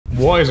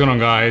What is going on,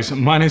 guys?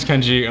 My name is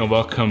Kenji and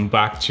welcome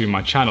back to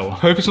my channel.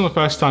 Hope it's not the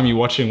first time you're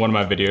watching one of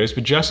my videos,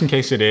 but just in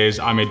case it is,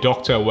 I'm a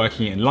doctor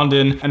working in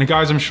London. And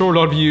guys, I'm sure a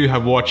lot of you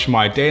have watched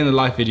my day in the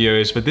life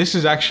videos, but this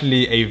is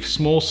actually a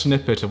small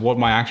snippet of what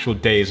my actual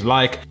day is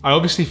like. I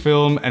obviously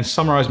film and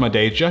summarize my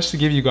day just to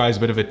give you guys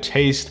a bit of a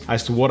taste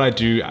as to what I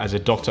do as a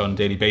doctor on a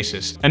daily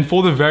basis. And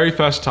for the very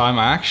first time,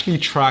 I actually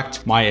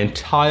tracked my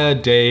entire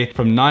day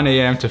from 9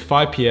 AM to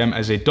 5 PM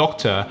as a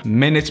doctor,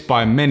 minute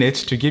by minute,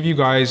 to give you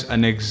guys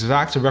an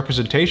exact representation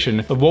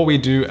of what we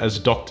do as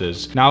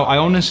doctors. Now, I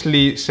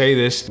honestly say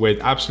this with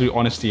absolute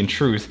honesty and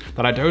truth,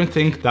 that I don't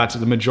think that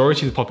the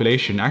majority of the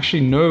population actually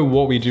know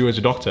what we do as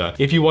a doctor.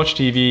 If you watch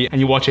TV and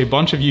you watch a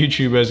bunch of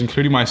YouTubers,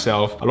 including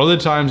myself, a lot of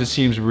the times it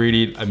seems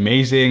really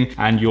amazing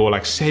and you're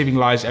like saving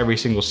lives every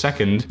single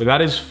second, but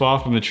that is far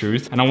from the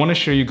truth. And I want to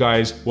show you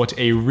guys what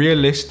a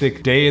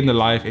realistic day in the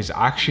life is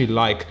actually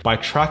like by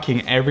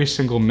tracking every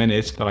single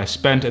minute that I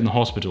spent in the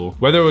hospital,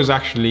 whether it was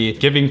actually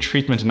giving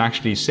treatment and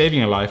actually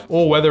saving a life,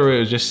 or whether it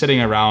was just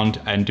sitting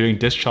around and doing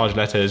discharge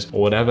letters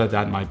or whatever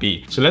that might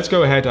be. So let's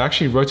go ahead. I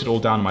actually wrote it all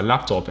down on my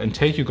laptop and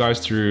take you guys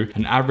through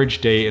an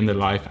average day in the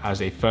life as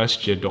a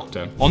first year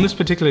doctor. On this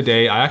particular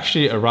day, I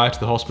actually arrived to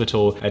the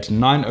hospital at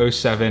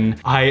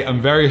 9:07. I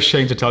am very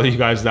ashamed to tell you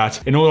guys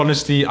that. In all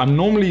honesty, I'm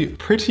normally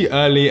pretty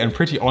early and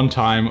pretty on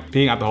time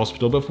being at the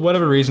hospital, but for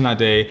whatever reason that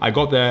day, I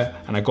got there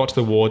and I got to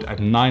the ward at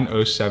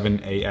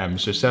 9:07 AM,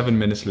 so 7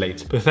 minutes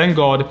late. But thank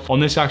God, on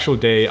this actual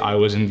day, I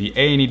was in the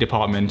A&E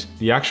department,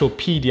 the actual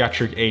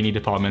pediatric A&E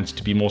department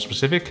to be more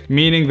specific,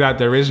 meaning that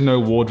there is no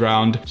ward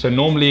round. So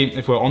normally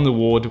if we're on the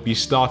ward, we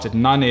start at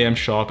 9 AM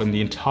sharp and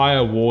the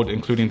entire ward,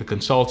 including the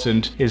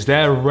consultant, is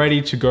there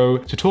ready to go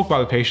to talk about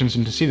the patients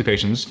and to see the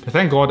patients. But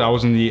thank God I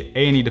was in the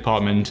A&E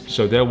department,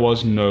 so there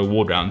was no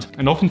ward round.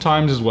 And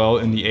oftentimes as well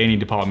in the A&E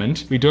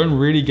department, we don't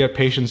really get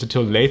patients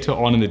until later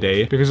on in the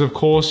day because of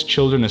course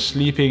children are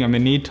sleeping and they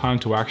need time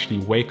to actually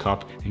wake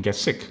up and get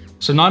sick.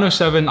 So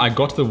 9:07, I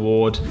got to the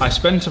ward. I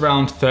spent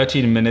around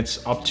 13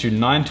 minutes up to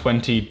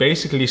 9:20,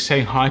 basically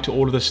saying hi to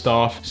all of the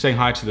staff, saying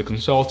hi to the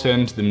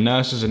consultant, the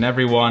nurses and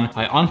everyone.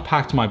 I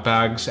unpacked my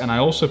bags and I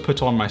also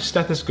put on my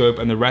stethoscope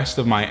and the rest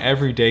of my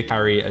everyday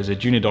carry as a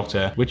junior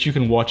doctor, which you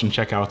can watch and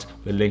check out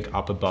the link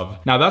up above.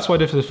 Now that's what I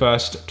did for the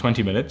first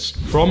 20 minutes.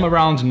 From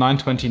around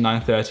 9:20,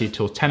 9:30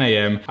 till 10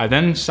 AM, I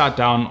then sat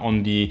down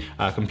on the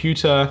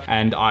computer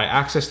and I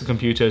accessed the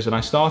computers and I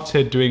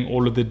started doing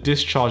all of the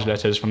discharge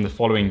letters from the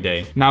following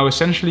day. Now,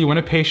 essentially, when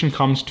a patient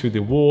comes to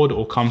the ward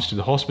or comes to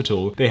the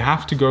hospital, they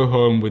have to go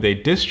home with a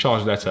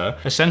discharge letter,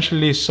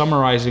 essentially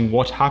summarizing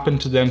what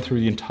happened to them through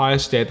the entire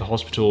stay at the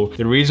hospital,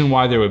 the reason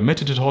why they were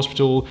admitted to the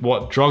hospital,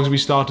 what drugs we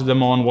started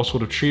them on, what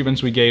sort of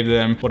treatments we gave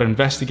them, what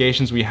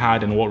investigations we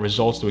had, and what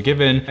results they were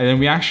given. And then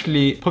we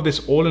actually put this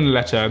all in a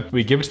letter,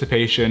 we give it to the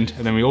patient,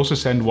 and then we also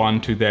send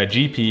one to their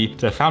GP, to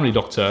their family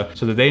doctor,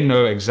 so that they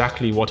know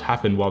exactly what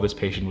happened while this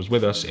patient was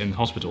with us in the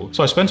hospital.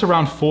 So I spent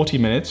around 40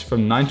 minutes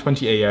from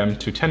 9:20 AM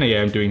to 10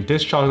 AM doing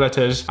discharge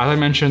letters. As I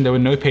mentioned, there were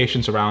no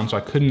patients around, so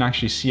I couldn't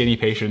actually see any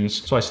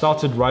patients. So I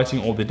started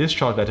writing all the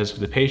discharge letters for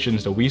the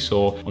patients that we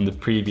saw on the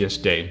previous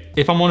day.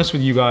 If I'm honest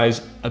with you guys,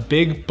 a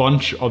big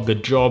bunch of the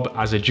job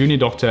as a junior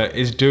doctor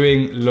is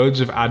doing loads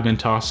of admin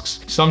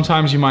tasks.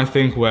 Sometimes you might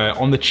think we're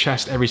on the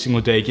chest every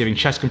single day, giving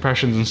chest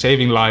compressions and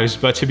saving lives.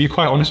 But to be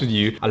quite honest with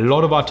you, a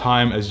lot of our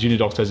time as junior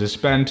doctors is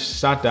spent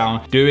sat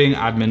down doing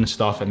admin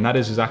stuff. And that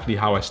is exactly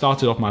how I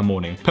started off my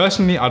morning.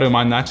 Personally, I don't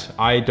mind that.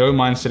 I don't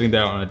mind sitting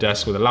there on a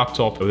desk with a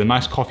laptop, with a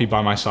nice coffee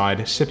by my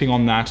side, sipping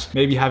on that,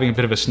 maybe having a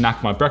bit of a snack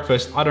for my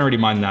breakfast. I don't really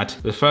mind that.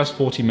 The first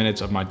 40 minutes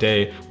of my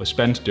day was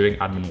spent doing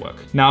admin work.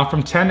 Now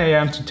from 10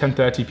 AM to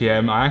 10:30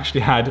 PM,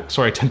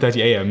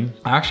 10:30 AM,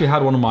 I actually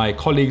had one of my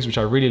colleagues, which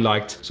I really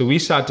liked. So we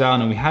sat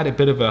down and we had a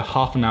bit of a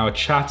half an hour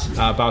chat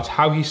about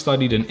how he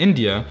studied in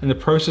India and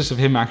the process of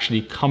him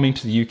actually coming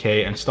to the UK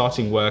and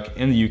starting work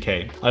in the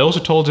UK. I also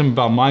told him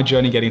about my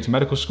journey getting to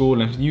medical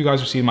school. And if you guys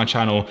have seen my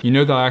channel, you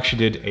know that I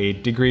actually did a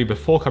degree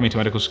before coming to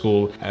medical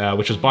school,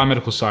 which was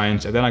biomedical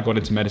science, and then I got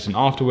into medicine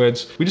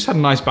afterwards. We just had a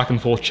nice back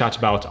and forth chat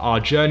about our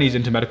journeys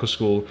into medical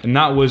school, and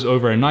that was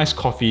over a nice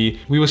coffee.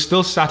 We were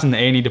still sat in the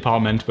A&E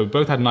department, but we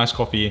both had a nice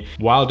coffee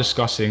while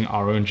discussing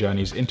our own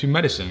journeys into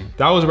medicine.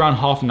 That was around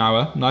half an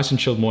hour, nice and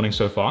chilled morning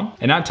so far.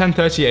 And at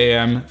 10:30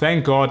 AM,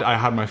 thank God I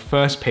had my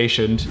first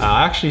patient.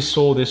 I actually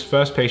saw this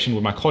first patient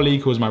with my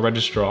colleague who was my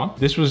registrar.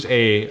 This was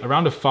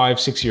around a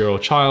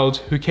 5-6-year-old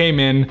child who came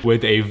in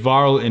with a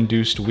viral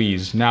induced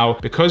wheeze. Now,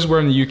 because we're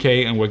in the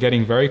UK and we're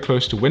getting very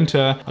close to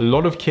winter, a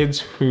lot of kids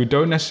who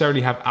don't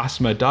necessarily have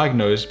asthma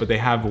diagnosed, but they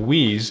have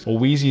wheeze or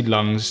wheezy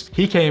lungs.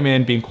 He came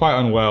in being quite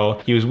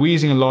unwell. He was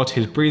wheezing a lot.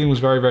 His breathing was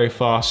very, very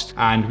fast.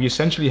 And we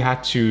essentially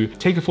had to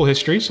take a full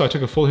history. So I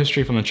took a full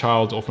history from the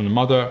child or from the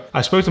mother.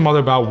 I spoke to the mother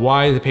about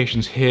why the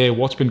patient's here,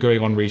 what's been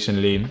going on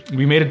recently.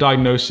 We made a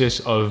diagnosis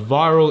of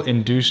viral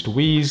induced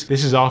wheeze.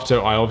 This is after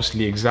I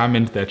obviously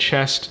examined their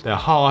chest, their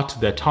heart,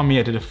 their tummy.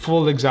 I did a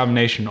full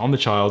examination on the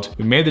child.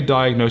 We made the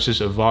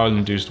diagnosis of viral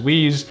induced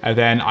wheeze. And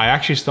then I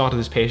actually started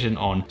this patient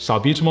on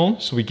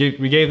salbutamol. So we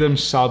gave them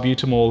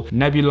salbutamol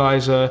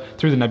nebulizer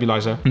through the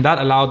nebulizer, and that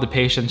allowed the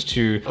patient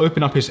to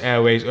open up his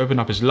airways, open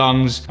up his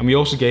lungs. And we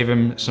also gave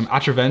him some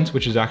Atrovent,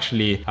 which is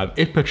actually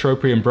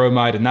ipratropium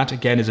bromide, and that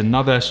again is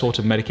another sort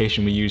of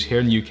medication we use here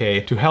in the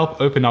UK to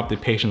help open up the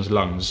patient's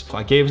lungs.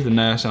 I gave it to the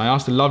nurse, and I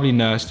asked the lovely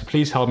nurse to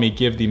please help me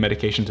give the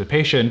medication to the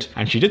patient,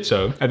 and she did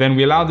so. And then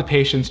we allowed the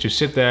patients to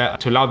sit there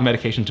to allow the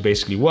medication to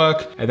basically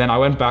work. And then I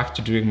went back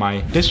to doing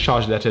my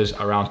discharge letters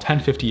around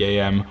 10:50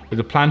 a.m. with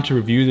a plan to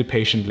review the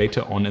patient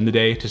later on in the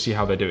day to see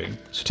how they're doing.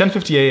 So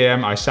 10:50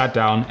 a.m. I sat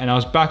down and I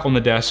was back on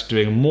the desk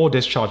doing more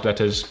discharge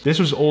letters. This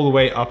was all the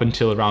way up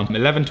until around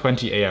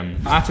 11:20 a.m.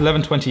 At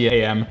 11:20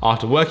 a.m.,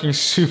 after working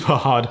super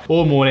hard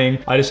all morning,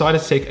 I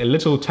decided to take a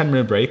little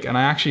 10-minute break, and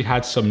I actually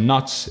had some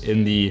nuts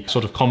in the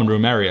sort of common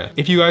room area.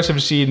 If you guys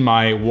have seen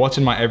my what's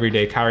in my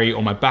everyday carry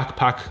or my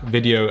backpack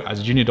video as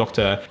a junior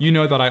doctor, you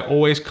know that I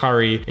always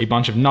carry a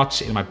bunch of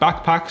nuts in my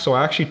backpack. So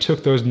I actually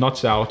took those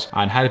nuts out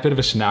and had a bit of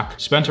a snack,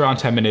 spent around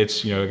 10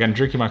 minutes, again,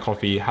 drinking my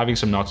coffee, having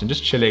some nuts and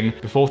just chilling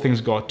before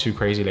things got too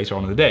crazy later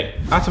on in the day.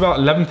 At about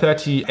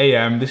 11:30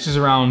 a.m., this is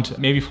around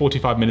maybe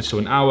 45 minutes to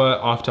an hour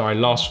after I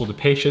last saw the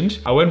patient,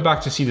 I went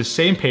back to see the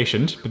same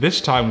patient, but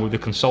this time with the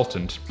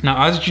consultant.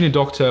 Now, as a junior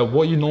doctor,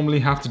 what you normally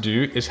have to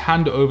do is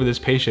hand over this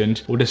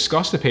patient or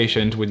discuss the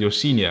patient with your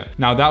senior.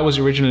 Now, that was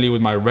originally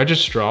with my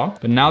registrar,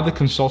 but now the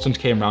consultant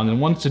came around and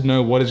wanted to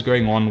know what is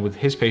going on with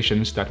his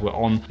patients that were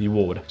on the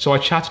ward. So I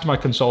chatted to my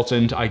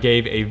consultant, I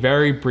gave a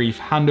very brief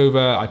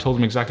handover, I told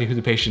him exactly who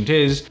the patient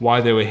is,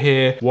 why they were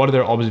here, what are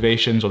their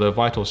observations or their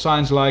vital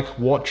signs like,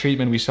 what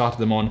treatment we started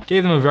them on,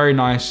 gave them a very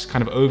nice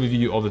kind of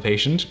overview of the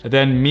patient. And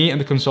then me and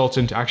the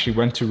consultant actually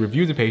went to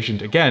review the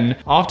patient again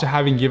after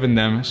having given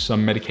them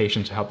some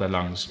medication to help their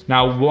lungs.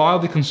 Now, while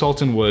the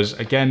consultant was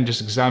again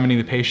just examining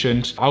the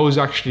patient, I was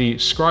actually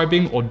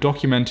scribing or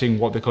documenting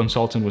what the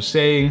consultant was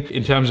saying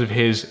in terms of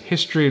his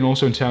history and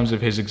also in terms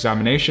of his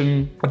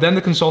examination. But then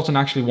the consultant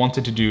actually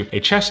wanted to do a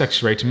chest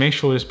x-ray to make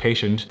sure this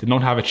patient did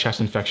not have a chest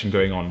infection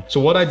going on. So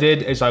what I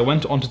did is I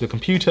went onto the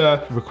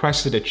computer,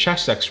 requested a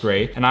chest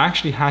x-ray, and I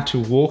actually had to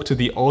walk to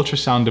the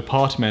ultrasound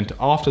department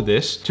after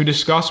this to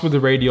discuss with the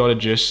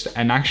radiologist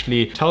and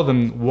actually tell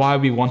them why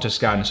we want a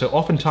scan. So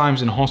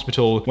oftentimes in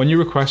hospital, when you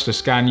request a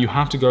scan, you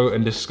have to go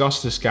and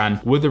discuss the scan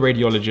with the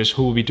radiologist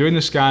who will be doing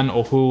the scan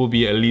or who will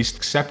be at least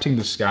accepting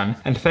the scan.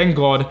 And thank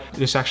God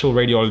this actual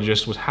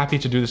radiologist was happy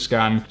to do the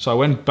scan. So I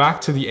went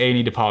back to the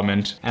A&E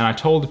department and I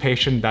told the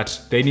patient that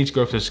they need to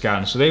go for the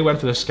scan. So they went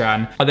for the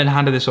scan. I then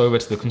handed this over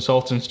to the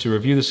consultants to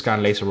review the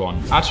scan later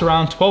on. At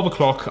around 12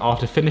 o'clock,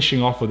 after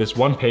finishing off with this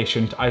one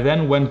patient, I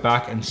then went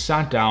back and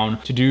sat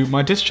down to do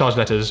my discharge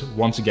letters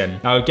once again.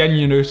 Now again,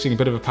 you're noticing a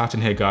bit of a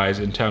pattern here, guys,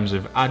 in terms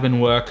of admin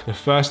work. The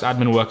first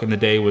admin work in the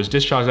day was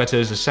discharge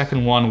letters. The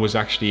second one was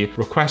actually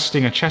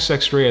requesting a chest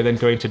x-ray and then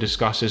going to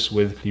discuss this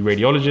with the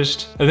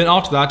radiologist. And then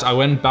after that, I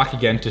went back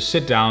again to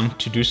sit down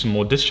to do some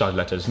more discharge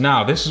letters.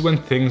 Now, this is when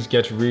things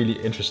get really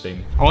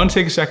interesting. I want to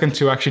take a second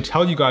to actually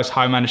tell you guys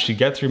how I managed to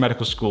get through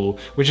medical school,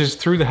 which is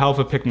through the help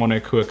of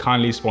Picmonic, who are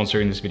kindly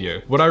sponsoring this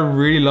video. What I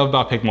really love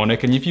about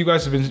Picmonic, and if you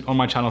guys have been on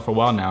my channel for a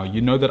while now,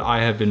 you know that I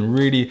have been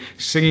really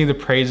singing the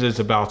praises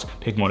about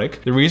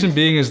Picmonic. The reason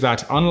being is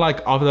that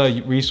unlike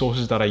other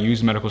resources that I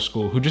use in medical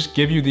school, who just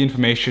give you the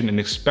information and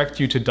expect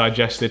you to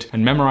digest it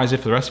and memorize it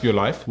for the rest of your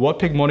life, what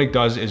Picmonic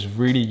does is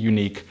really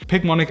unique.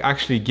 Picmonic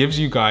actually gives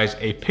you guys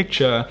a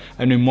picture,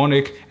 a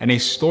mnemonic, and a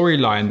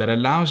storyline that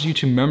allows you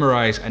to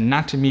memorize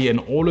anatomy and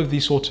all of the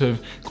sort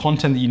of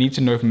content that you need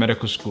to know from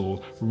medical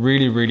school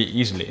really, really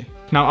easily.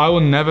 Now, I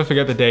will never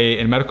forget the day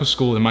in medical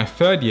school in my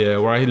third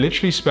year where I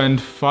literally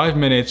spent 5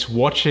 minutes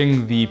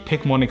watching the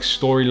Picmonic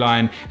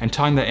storyline and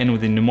tying that in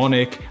with the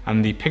mnemonic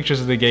and the pictures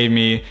that they gave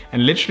me.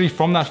 And literally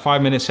from that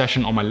 5-minute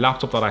session on my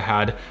laptop that I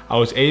had, I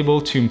was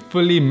able to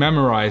fully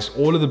memorize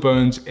all of the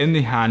bones in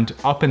the hand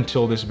up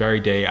until this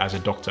very day as a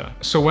doctor.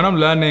 So when I'm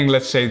learning,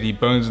 let's say, the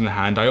bones in the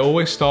hand, I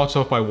always start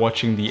off by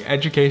watching the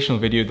educational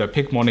video that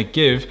Picmonic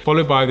give,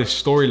 followed by the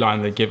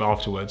storyline they give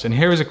afterwards. And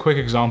here is a quick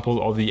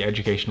example of the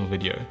educational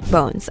video.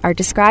 Bones are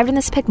described in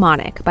this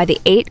Picmonic by the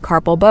 8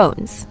 carpal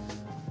bones.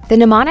 The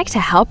mnemonic to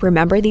help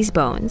remember these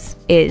bones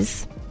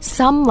is: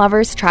 some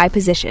lovers try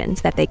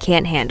positions that they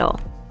can't handle,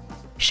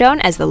 shown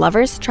as the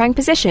lovers trying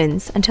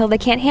positions until they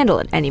can't handle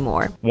it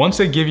anymore. Once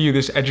they give you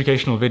this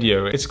educational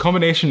video, it's a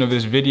combination of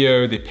this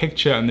video, the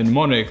picture, and the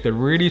mnemonic that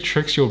really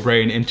tricks your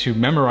brain into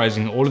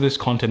memorizing all of this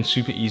content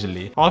super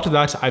easily. After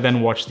that, I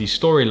then watched the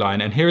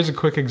storyline, and here is a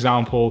quick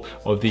example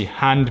of the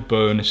hand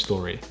bone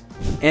story.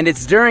 And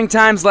it's during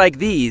times like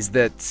these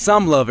that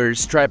some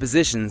lovers try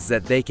positions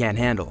that they can't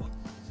handle.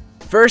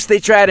 First, they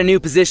tried a new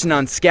position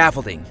on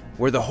scaffolding,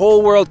 where the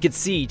whole world could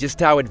see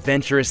just how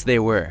adventurous they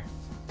were.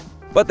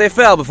 But they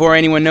fell before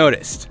anyone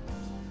noticed.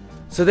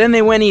 So then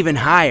they went even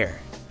higher,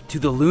 to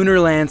the lunar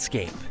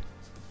landscape.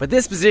 But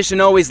this position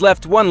always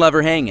left one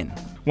lover hanging.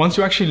 Once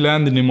you actually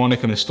learn the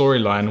mnemonic and the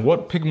storyline,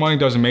 what Picmonic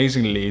does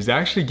amazingly is they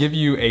actually give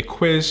you a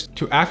quiz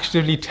to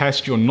actively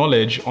test your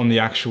knowledge on the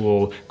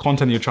actual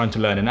content you're trying to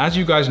learn. And as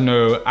you guys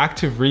know,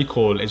 active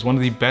recall is one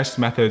of the best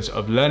methods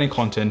of learning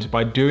content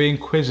by doing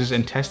quizzes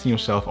and testing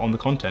yourself on the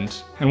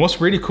content. And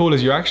what's really cool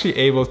is you're actually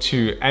able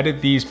to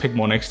edit these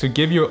Picmonics to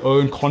give your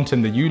own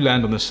content that you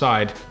learned on the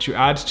side to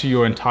add to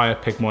your entire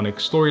Picmonic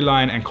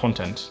storyline and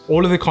content.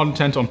 All of the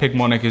content on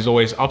Picmonic is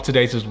always up to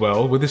date as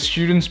well, with the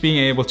students being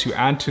able to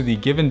add to the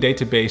given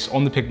database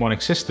on the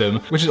Picmonic system,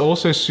 which is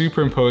also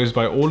superimposed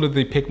by all of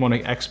the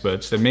Picmonic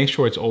experts that make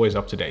sure it's always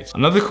up to date.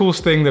 Another cool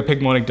thing that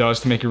Picmonic does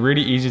to make it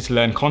really easy to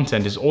learn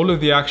content is all of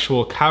the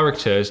actual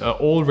characters are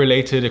all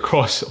related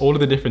across all of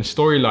the different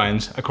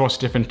storylines across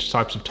different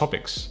types of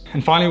topics.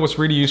 And finally, what's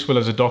really useful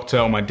as a doctor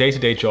on my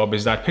day-to-day job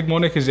is that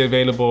Picmonic is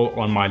available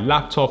on my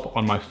laptop,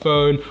 on my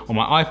phone, on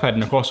my iPad,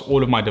 and across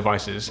all of my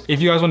devices. If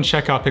you guys want to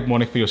check out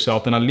Picmonic for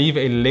yourself, then I'll leave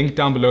a link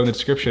down below in the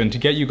description to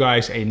get you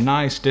guys a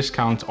nice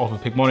discount off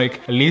of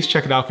Picmonic. At least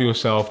check it out for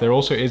yourself. There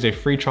also is a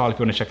free trial if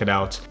you want to check it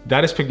out.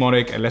 That is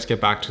Picmonic, and let's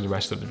get back to the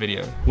rest of the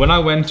video. When I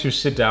went to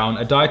sit down,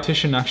 a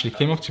dietitian actually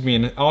came up to me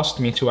and asked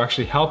me to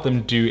actually help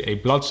them do a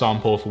blood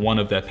sample for one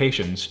of their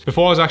patients.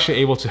 Before I was actually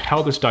able to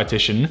help this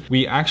dietitian,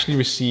 we actually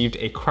received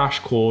a crash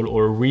call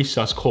or a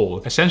resus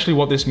call. Essentially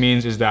what this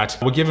means is that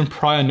we're given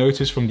prior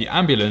notice from the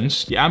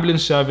ambulance. The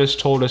ambulance service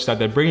told us that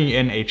they're bringing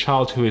in a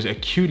child who is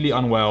acutely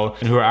unwell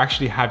and who are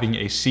actually having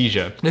a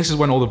seizure. This is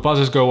when all the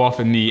buzzers go off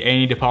in the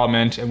A&E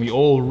department, and we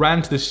all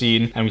ran to the scene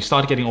and we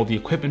started getting all the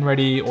equipment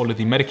ready, all of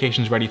the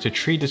medications ready to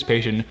treat this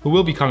patient who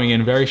will be coming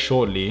in very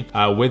shortly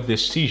with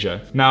this seizure.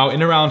 Now,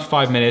 in around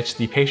 5 minutes,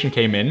 the patient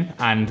came in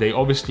and they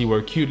obviously were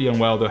acutely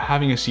unwell. They're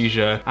having a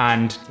seizure.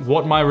 And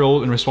what my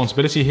role and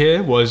responsibility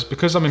here was,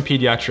 because I'm in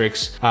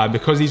pediatrics,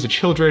 because these are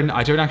children,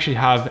 I don't actually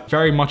have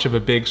very much of a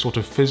big sort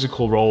of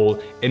physical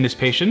role in this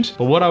patient.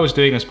 But what I was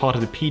doing as part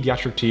of the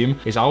pediatric team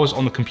is I was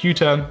on the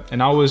computer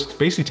and I was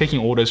basically taking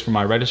orders from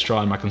my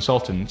registrar and my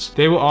consultants.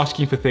 They were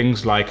asking for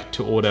things like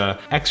to order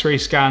x-ray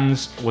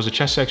scans, was a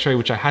chest x-ray,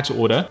 which I had to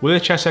order. With a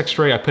chest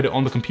x-ray, I put it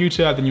on the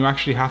computer, then you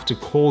actually have to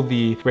call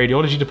the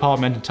radiology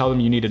department and tell them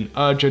you need an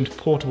urgent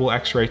portable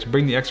x-ray to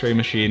bring the x-ray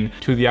machine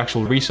to the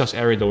actual resus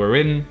area that we're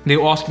in. They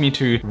were asking me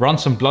to run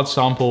some blood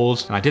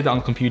samples, and I did that on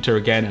the computer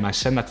again, and I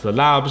sent that to the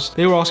labs.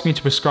 They were asking me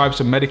to prescribe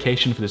some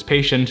medication for this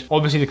patient.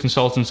 Obviously the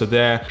consultants are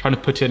there trying to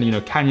put in,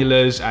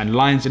 cannulas and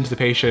lines into the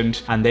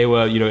patient, and they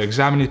were,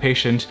 examining the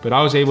patient, but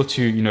I was able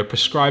to,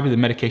 prescribe the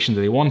medication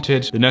that they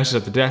wanted. The nurses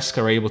at the desk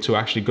are able to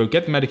actually go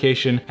get the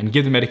medication and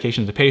give the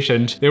medication to the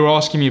patient. They were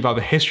asking me about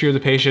the history of the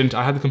patient.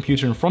 I had the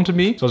computer in front of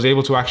me, so I was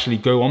able to actually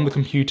go on the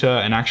computer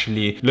and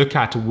actually look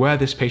at where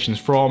this patient's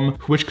from,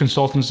 which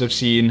consultants they've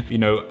seen,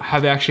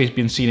 have they actually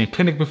been seen in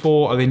clinic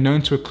before? Are they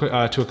known to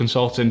a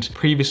consultant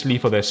previously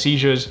for their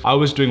seizures? I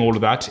was doing all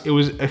of that. It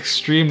was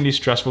extremely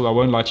stressful, I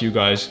won't lie to you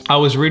guys. I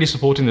was really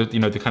supporting the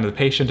kind of the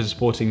patient and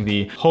supporting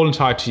the whole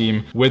entire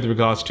team with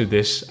regards to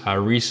this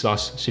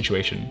resus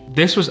situation.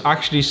 This was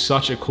actually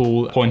such a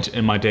cool point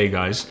in my day,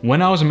 guys.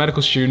 When I was a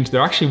medical student,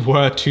 there actually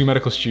were 2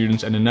 medical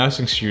students and a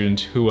nursing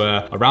student who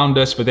were around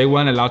us, but they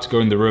weren't allowed to go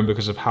in the room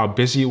because of how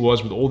busy it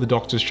was with all the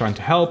doctors trying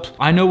to help.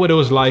 I know what it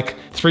was like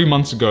 3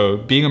 months ago,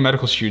 being a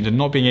medical student and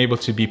not being able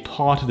to be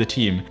part of the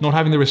team, not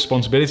having the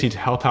responsibility to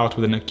help out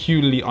with an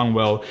acutely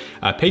unwell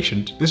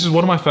patient. This is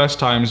one of my first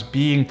times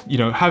being,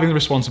 having the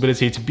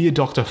responsibility to be a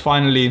doctor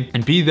finally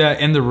and be there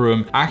in the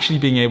room, actually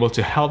being able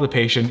to help the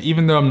patient.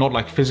 Even though I'm not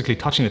like physically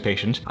touching the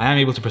patient, I am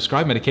able to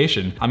prescribe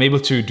medication. I'm able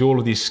to do all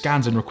of these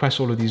scans and request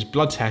all of these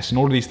blood tests and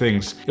all of these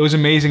things. It was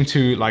amazing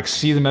to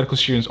see the medical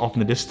students off in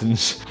the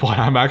distance while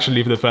I'm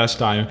actually for the first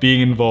time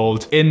being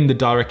involved in the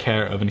direct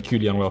care of an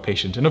acutely unwell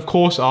patient. And of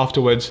course,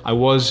 afterwards, I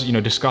was,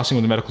 discussing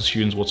with the medical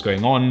students what's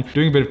going on,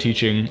 doing a bit of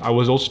teaching. I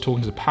was also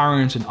talking to the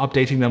parents and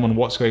updating them on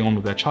what's going on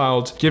with their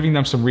child, giving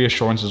them some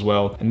reassurance as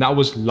well. And that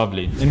was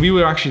lovely. And we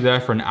were actually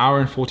there for an hour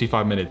and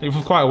 45 minutes.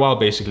 For quite a while,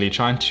 basically,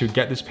 trying to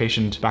get this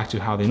patient back to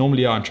how they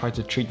normally are and try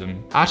to treat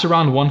them. At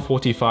around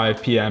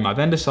 1:45 p.m., I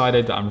then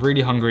decided that I'm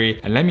really hungry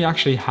and let me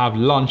actually have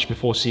lunch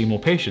before seeing more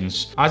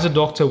patients. As a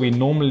doctor, we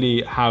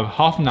normally have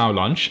half an hour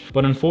lunch,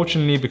 but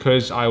unfortunately,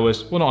 because I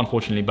was, well, not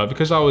unfortunately, but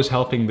because I was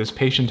helping this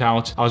patient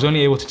out, I was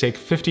only able to take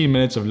 15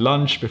 minutes of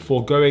lunch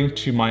before going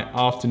to my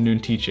afternoon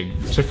teaching.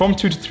 So from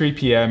 2 to 3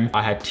 p.m.,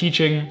 I had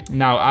teaching.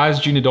 Now, as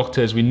junior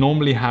doctors, we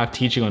normally have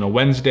teaching on a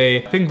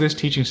Wednesday. I think this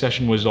teaching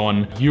session was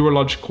on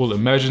urological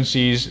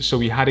emergencies. So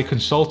we had a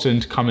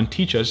consultant come and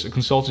teach us, a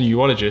consultant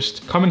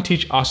urologist, come and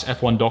teach us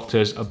F1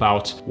 doctors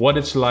about what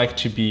it's like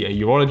to be a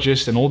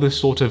urologist and all this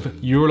sort of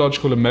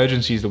urological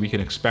emergencies that we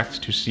can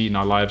expect to see in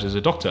our lives as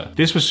a doctor.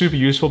 This was super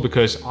useful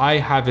because I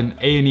have an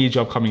A&E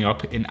job coming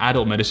up in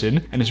adult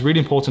medicine, and it's really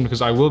important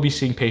because I will be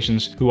seeing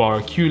patients who are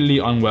acutely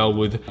unwell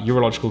with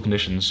urological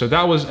conditions. So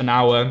that was an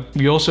hour.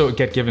 We also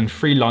get given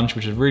free lunch,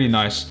 which is really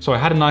nice. So I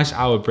had a nice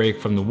hour break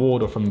from the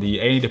ward or from the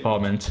A&E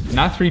department. And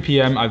at 3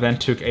 p.m, I then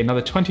took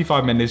another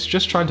 25 minutes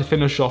just trying to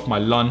finish off my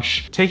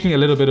lunch, taking a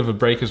little bit of a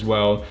break as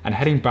well, and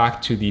heading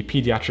back to the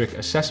pediatric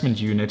assessment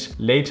unit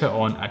later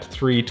on at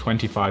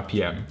 3:25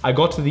 p.m. I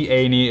got got to the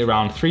A&E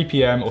around 3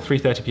 p.m. or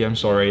 3:30 p.m.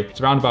 sorry. It's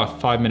around about a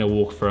 5-minute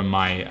walk from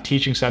my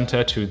teaching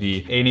center to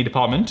the A&E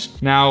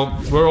department. Now,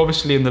 we're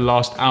obviously in the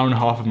last hour and a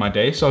half of my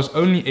day, so I was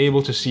only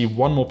able to see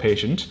one more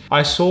patient.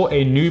 I saw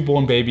a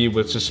newborn baby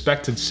with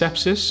suspected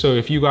sepsis. So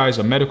if you guys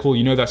are medical,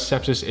 you know that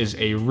sepsis is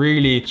a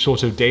really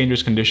sort of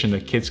dangerous condition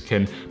that kids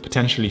can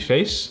potentially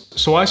face.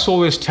 So I saw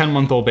this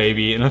 10-month-old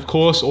baby, and of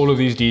course, all of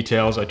these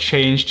details are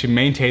changed to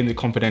maintain the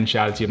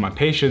confidentiality of my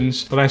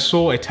patients. But I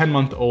saw a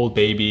 10-month-old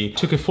baby,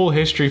 took a full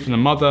history from the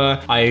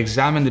mother. I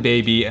examined the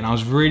baby, and I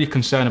was really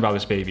concerned about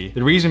this baby.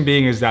 The reason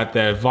being is that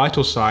their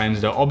vital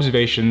signs, their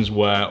observations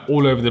were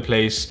all over the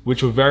place,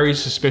 which were very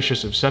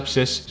suspicious of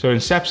sepsis. So in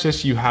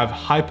sepsis, you have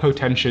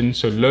hypotension,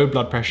 so low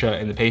blood pressure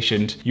in the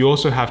patient. You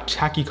also have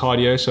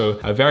tachycardia, so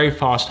a very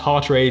fast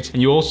heart rate,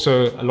 and you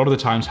also a lot of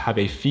the times have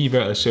a fever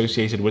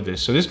associated with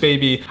this. So this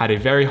baby had a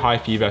very high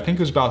fever. I think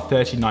it was about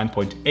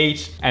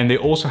 39.8, and they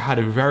also had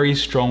a very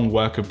strong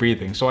work of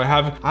breathing. So I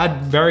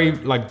had very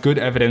good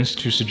evidence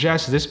to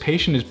suggest this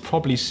patient is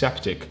probably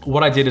septic.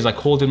 What I did is I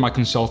called in my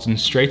consultant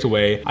straight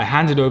away. I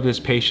handed over this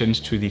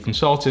patient to the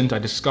consultant. I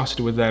discussed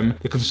it with them.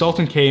 The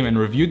consultant came and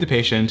reviewed the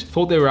patient,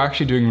 thought they were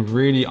actually doing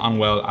really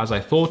unwell, as I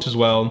thought as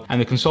well.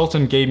 And the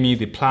consultant gave me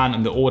the plan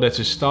and the order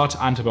to start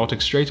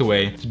antibiotics straight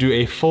away, to do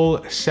a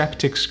full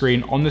septic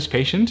screen on this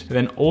patient, and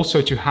then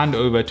also to hand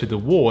over to the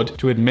ward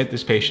to admit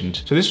this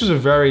patient. So this was a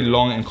very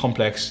long and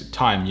complex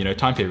time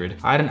period.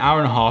 I had an hour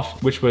and a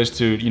half, which was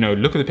to,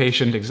 look at the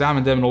patient,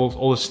 examine them, and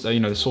all this,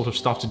 the sort of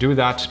stuff to do with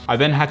that. I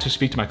then had to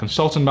speak to my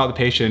consultant about the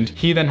patient.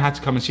 He then had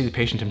to come and see the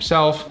patient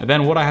himself. And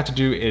then what I had to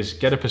do is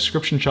get a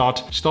prescription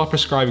chart, start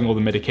prescribing all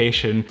the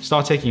medication,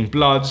 start taking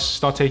bloods,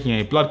 start taking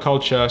a blood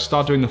culture,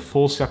 start doing the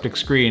full septic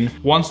screen.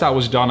 Once that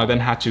was done, I then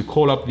had to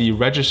call up the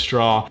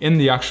registrar in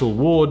the actual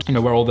ward,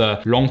 where all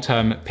the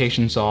long-term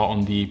patients are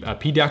on the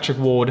pediatric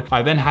ward.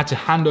 I then had to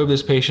hand over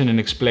this patient and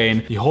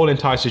explain the whole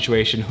entire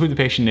situation, who the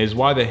patient is,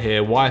 why they're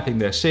here, why I think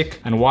they're sick,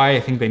 and why I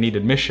think they need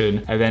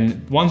admission. And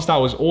then once that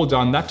was all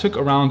done, that took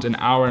around an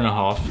hour and a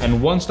half.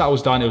 And once that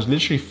was done, it was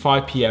literally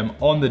 5 p.m.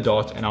 on the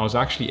dot, and I was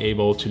actually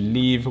able to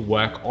leave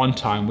work on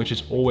time, which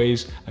is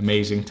always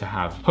amazing to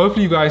have.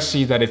 Hopefully you guys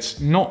see that it's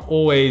not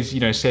always,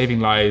 saving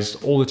lives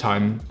all the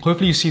time.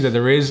 Hopefully you see that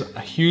there is a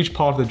huge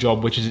part of the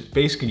job, which is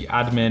basically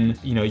admin.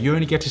 You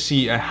only get to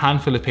see a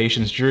handful of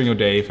patients during your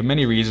day for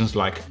many reasons,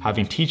 like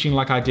having teaching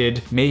like I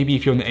did. Maybe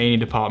if you're in the A&E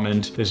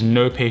department, there's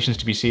no patients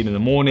to be seen in the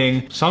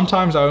morning.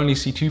 Sometimes I only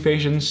see 2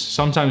 patients,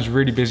 sometimes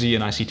really busy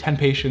and I see 10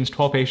 patients,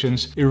 12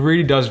 patients. It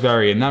really does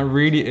vary, and that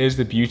really is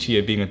the beauty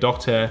of being a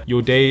doctor.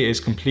 Your day is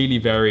completely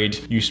varied.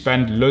 You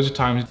spend loads of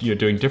time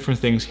doing different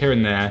things here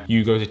and there.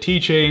 You go to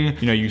teaching,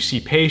 you see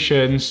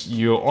patients,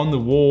 you're on the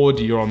ward,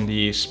 you're on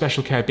the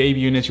special care baby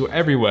unit, you're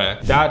everywhere.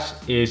 That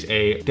is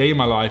a day in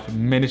my life,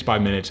 minute by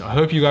minute. I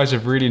hope you guys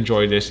have really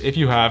enjoyed this. If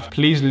you have,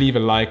 please leave a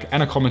like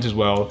and a comment as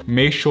well.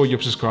 Make sure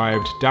you're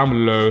subscribed down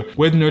below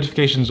with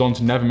notifications on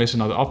to never miss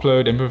another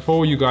upload. And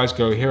before you guys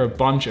go, here are a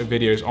bunch of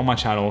videos on my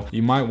channel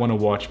you might want to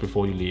watch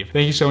before you leave.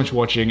 Thank you so much for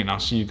watching, and I'll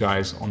see you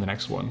guys on the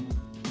next one.